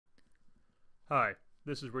Hi,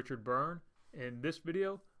 this is Richard Byrne. In this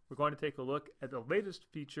video, we're going to take a look at the latest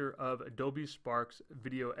feature of Adobe Spark's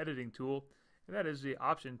video editing tool, and that is the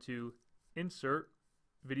option to insert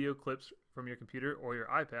video clips from your computer or your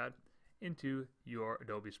iPad into your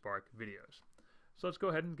Adobe Spark videos. So let's go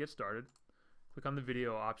ahead and get started. Click on the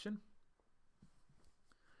video option.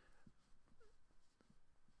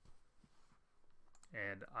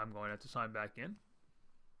 And I'm going to have to sign back in.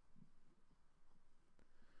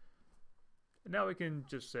 And now we can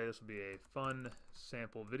just say this will be a fun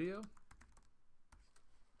sample video.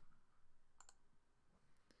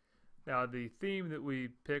 Now the theme that we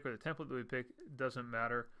pick or the template that we pick doesn't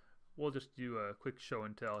matter. We'll just do a quick show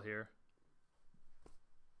and tell here.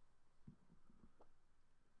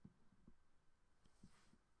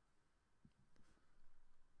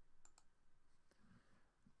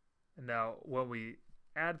 And now when we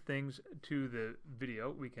add things to the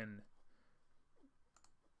video, we can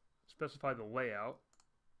specify the layout.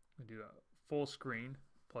 We do a full screen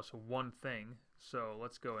plus one thing. So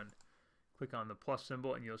let's go and click on the plus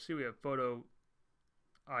symbol, and you'll see we have photo,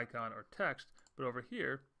 icon, or text, but over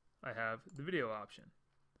here I have the video option.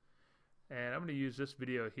 And I'm going to use this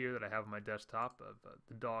video here that I have on my desktop of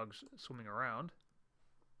the dogs swimming around.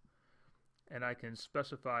 And I can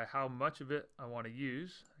specify how much of it I want to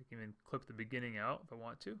use. I can even clip the beginning out if I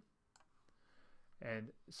want to. And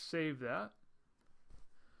save that.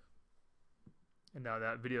 And now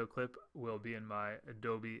that video clip will be in my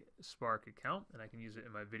Adobe Spark account, and I can use it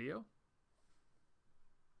in my video.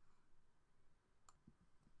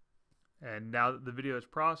 And now that the video is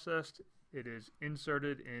processed, it is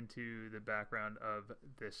inserted into the background of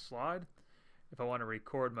this slide. If I want to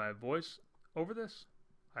record my voice over this,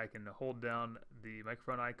 I can hold down the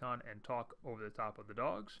microphone icon and talk over the top of the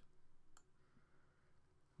dogs.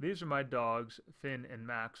 These are my dogs, Finn and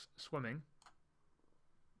Max, swimming.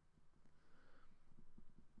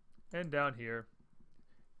 And down here,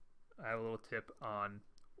 I have a little tip on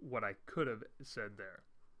what I could have said there.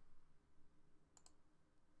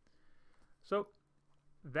 So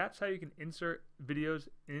that's how you can insert videos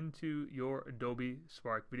into your Adobe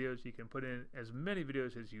Spark videos. You can put in as many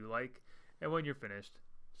videos as you like, and when you're finished,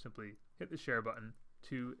 simply hit the share button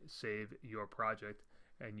to save your project,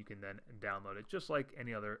 and you can then download it just like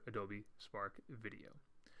any other Adobe Spark video.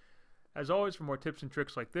 As always, for more tips and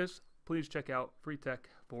tricks like this, please check out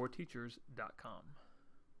freetechforteachers.com.